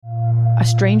a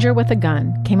stranger with a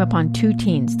gun came upon two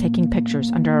teens taking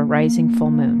pictures under a rising full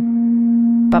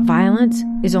moon. But violence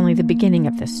is only the beginning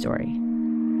of this story.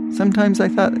 Sometimes I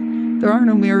thought, there are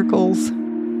no miracles.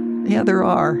 Yeah, there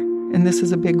are, and this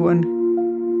is a big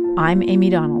one. I'm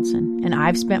Amy Donaldson, and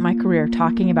I've spent my career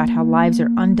talking about how lives are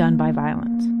undone by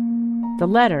violence. The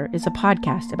Letter is a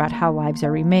podcast about how lives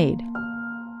are remade.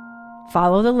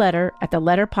 Follow The Letter at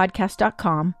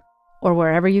theletterpodcast.com or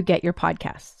wherever you get your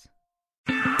podcasts.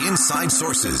 Inside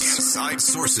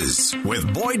Sources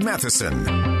with Boyd Matheson.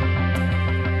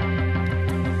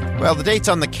 Well, the date's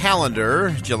on the calendar,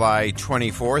 July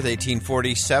 24th,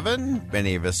 1847.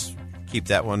 Many of us keep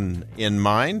that one in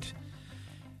mind.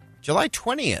 July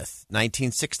 20th,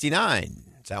 1969.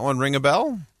 Does that one ring a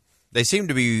bell? They seem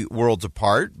to be worlds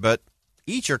apart, but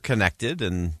each are connected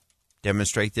and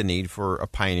demonstrate the need for a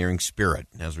pioneering spirit.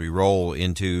 As we roll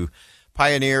into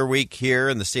Pioneer Week here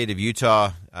in the state of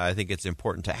Utah, I think it's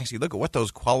important to actually look at what those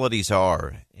qualities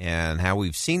are and how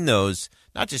we've seen those,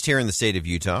 not just here in the state of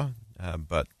Utah,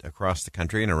 but across the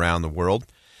country and around the world.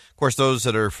 Of course, those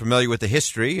that are familiar with the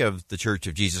history of the Church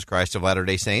of Jesus Christ of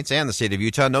Latter-day Saints and the state of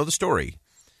Utah know the story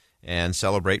and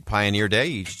celebrate Pioneer Day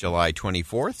each July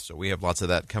 24th. So we have lots of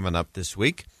that coming up this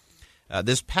week.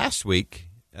 This past week,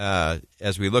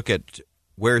 as we look at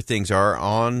where things are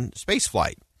on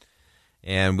spaceflight,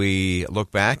 and we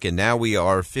look back, and now we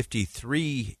are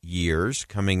 53 years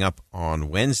coming up on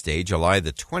Wednesday, July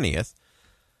the 20th,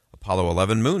 Apollo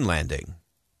 11 moon landing,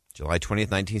 July 20th,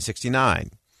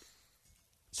 1969.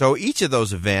 So each of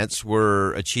those events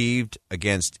were achieved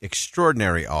against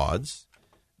extraordinary odds.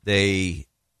 They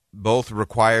both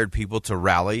required people to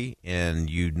rally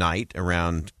and unite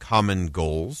around common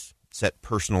goals, set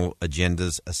personal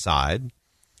agendas aside.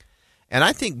 And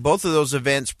I think both of those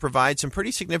events provide some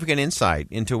pretty significant insight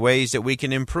into ways that we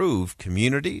can improve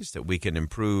communities, that we can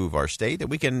improve our state, that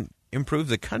we can improve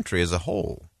the country as a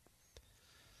whole.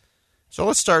 So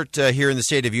let's start here in the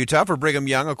state of Utah. For Brigham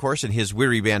Young, of course, and his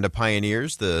weary band of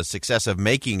pioneers, the success of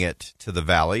making it to the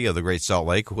valley of the Great Salt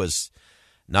Lake was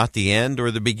not the end or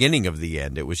the beginning of the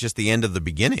end. It was just the end of the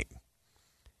beginning.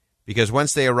 Because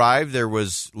once they arrived, there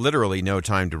was literally no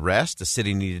time to rest. The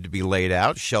city needed to be laid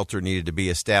out, shelter needed to be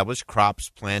established, crops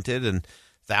planted, and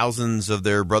thousands of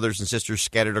their brothers and sisters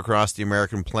scattered across the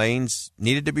American plains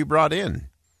needed to be brought in.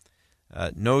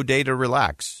 No day to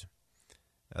relax.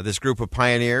 This group of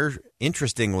pioneers,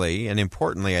 interestingly and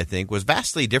importantly, I think, was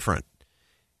vastly different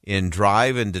in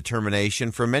drive and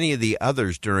determination from many of the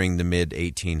others during the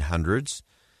mid-1800s.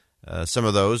 Some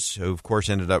of those who, of course,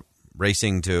 ended up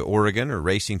racing to Oregon or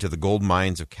racing to the gold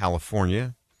mines of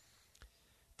California.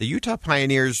 The Utah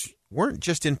pioneers weren't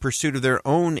just in pursuit of their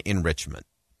own enrichment.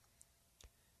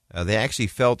 They actually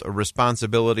felt a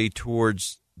responsibility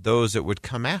towards those that would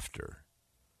come after.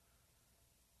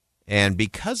 And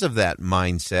because of that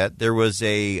mindset, there was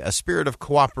a spirit of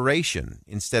cooperation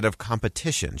instead of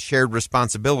competition, shared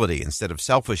responsibility instead of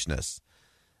selfishness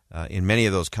in many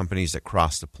of those companies that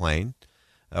crossed the plain.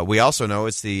 We also know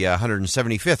it's the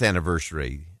 175th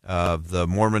anniversary of the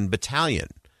Mormon Battalion,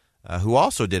 who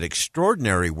also did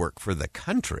extraordinary work for the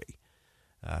country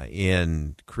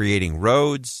in creating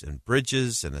roads and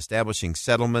bridges and establishing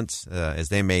settlements as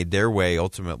they made their way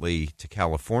ultimately to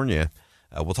California.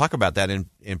 We'll talk about that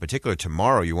in particular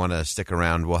tomorrow. You want to stick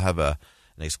around. We'll have an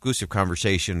exclusive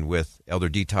conversation with Elder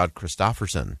D. Todd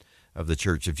Christofferson of the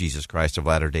Church of Jesus Christ of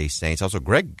Latter-day Saints. Also,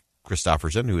 Greg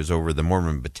Christofferson, who is over the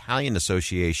Mormon Battalion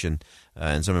Association,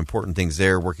 and some important things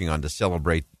there, working on to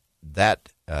celebrate that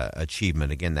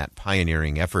achievement, again, that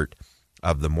pioneering effort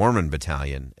of the Mormon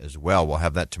Battalion as well. We'll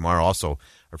have that tomorrow. Also,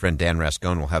 our friend Dan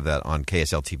Rascone will have that on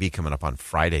KSL TV coming up on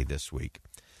Friday this week.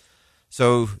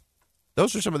 So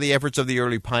those are some of the efforts of the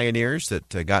early pioneers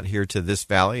that got here to this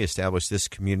valley, established this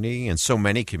community, and so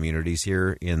many communities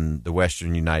here in the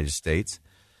western United States.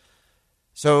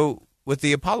 So with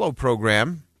the Apollo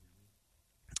program,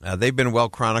 they've been well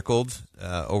chronicled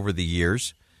over the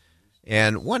years.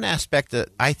 And one aspect that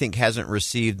I think hasn't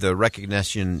received the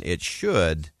recognition it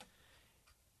should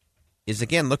is,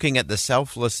 again, looking at the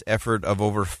selfless effort of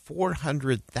over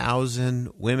 400,000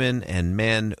 women and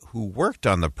men who worked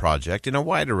on the project in a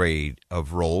wide array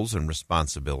of roles and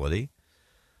responsibility.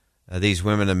 These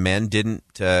women and men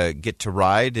didn't get to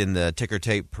ride in the ticker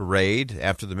tape parade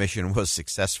after the mission was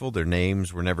successful. Their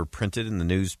names were never printed in the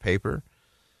newspaper.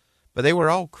 But they were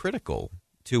all critical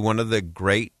to one of the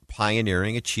great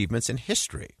pioneering achievements in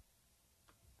history.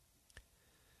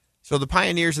 So the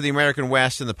pioneers of the American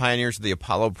West and the pioneers of the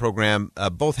Apollo program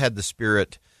both had the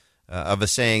spirit of a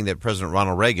saying that President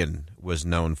Ronald Reagan was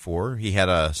known for. He had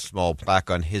a small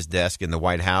plaque on his desk in the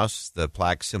White House. The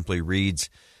plaque simply reads,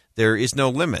 There is no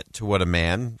limit to what a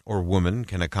man or woman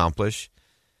can accomplish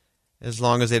as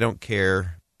long as they don't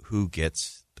care who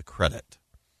gets the credit.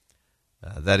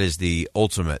 That is the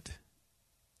ultimate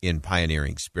in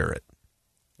pioneering spirit.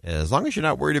 As long as you're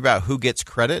not worried about who gets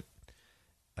credit,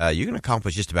 you can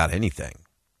accomplish just about anything.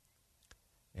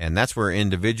 And that's where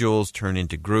individuals turn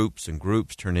into groups, and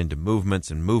groups turn into movements,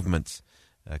 and movements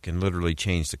can literally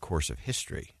change the course of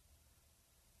history.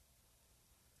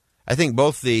 I think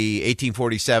both the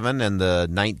 1847 and the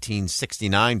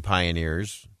 1969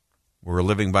 pioneers were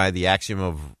living by the axiom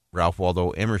of Ralph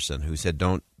Waldo Emerson, who said,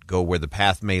 "Don't go where the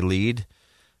path may lead.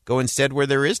 Go instead where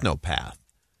there is no path,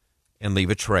 and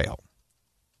leave a trail."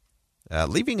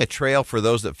 Leaving a trail for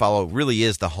those that follow really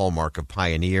is the hallmark of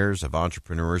pioneers, of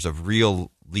entrepreneurs, of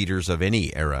real leaders of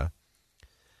any era.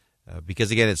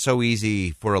 Because, again, it's so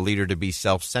easy for a leader to be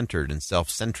self-centered and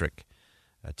self-centric,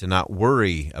 to not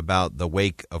worry about the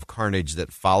wake of carnage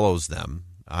that follows them.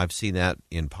 I've seen that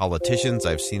in politicians.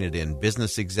 I've seen it in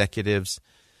business executives.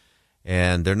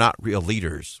 And they're not real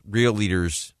leaders. Real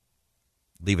leaders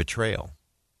leave a trail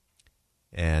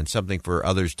and something for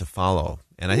others to follow.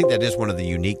 And I think that is one of the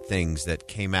unique things that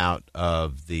came out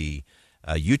of the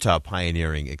Utah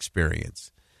pioneering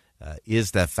experience,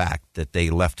 is that fact that they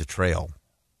left a trail,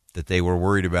 that they were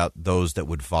worried about those that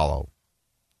would follow.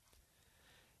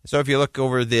 So if you look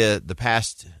over the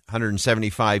past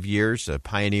 175 years,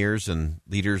 pioneers and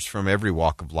leaders from every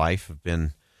walk of life have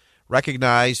been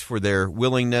recognized for their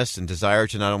willingness and desire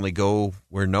to not only go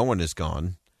where no one has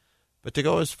gone, but to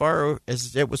go as far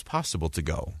as it was possible to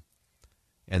go,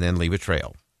 and then leave a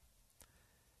trail.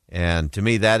 And to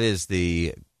me, that is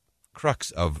the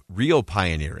crux of real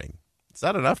pioneering. It's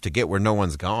not enough to get where no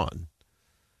one's gone.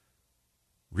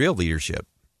 Real leadership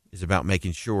is about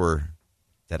making sure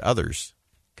that others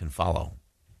can follow.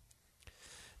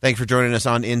 Thanks for joining us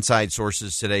on Inside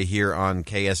Sources today here on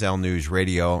KSL News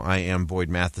Radio. I am Boyd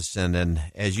Matheson, and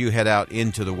as you head out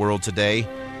into the world today,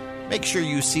 make sure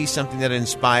you see something that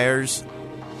inspires,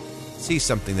 see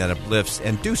something that uplifts,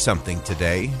 and do something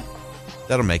today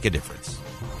that'll make a difference.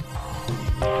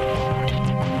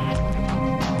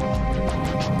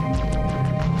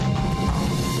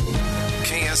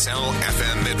 KSL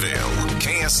FM Midvale,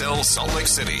 KSL Salt Lake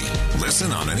City.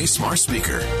 Listen on any smart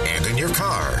speaker and in your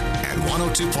car at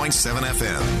 102.7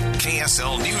 FM.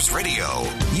 KSL News Radio,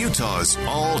 Utah's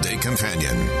all-day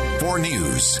companion for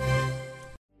news.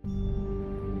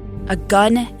 A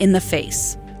gun in the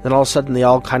face. Then all of a sudden they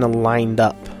all kind of lined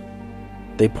up.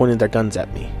 They pointed their guns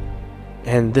at me.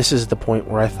 And this is the point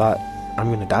where I thought, I'm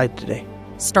going to die today.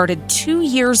 Started 2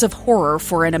 years of horror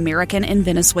for an American in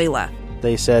Venezuela.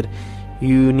 They said,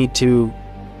 you need to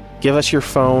give us your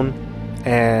phone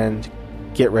and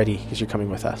get ready because you're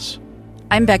coming with us.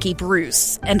 I'm Becky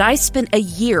Bruce, and I spent a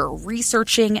year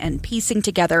researching and piecing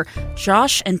together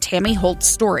Josh and Tammy Holt's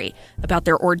story about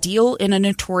their ordeal in a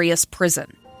notorious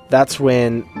prison. That's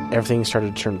when everything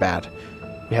started to turn bad.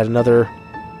 We had another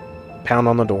pound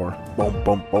on the door. Boom,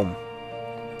 boom, boom.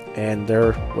 And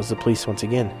there was the police once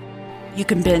again. You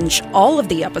can binge all of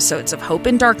the episodes of Hope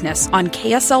in Darkness on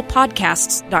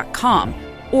KSLpodcasts.com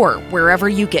or wherever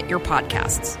you get your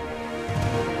podcasts.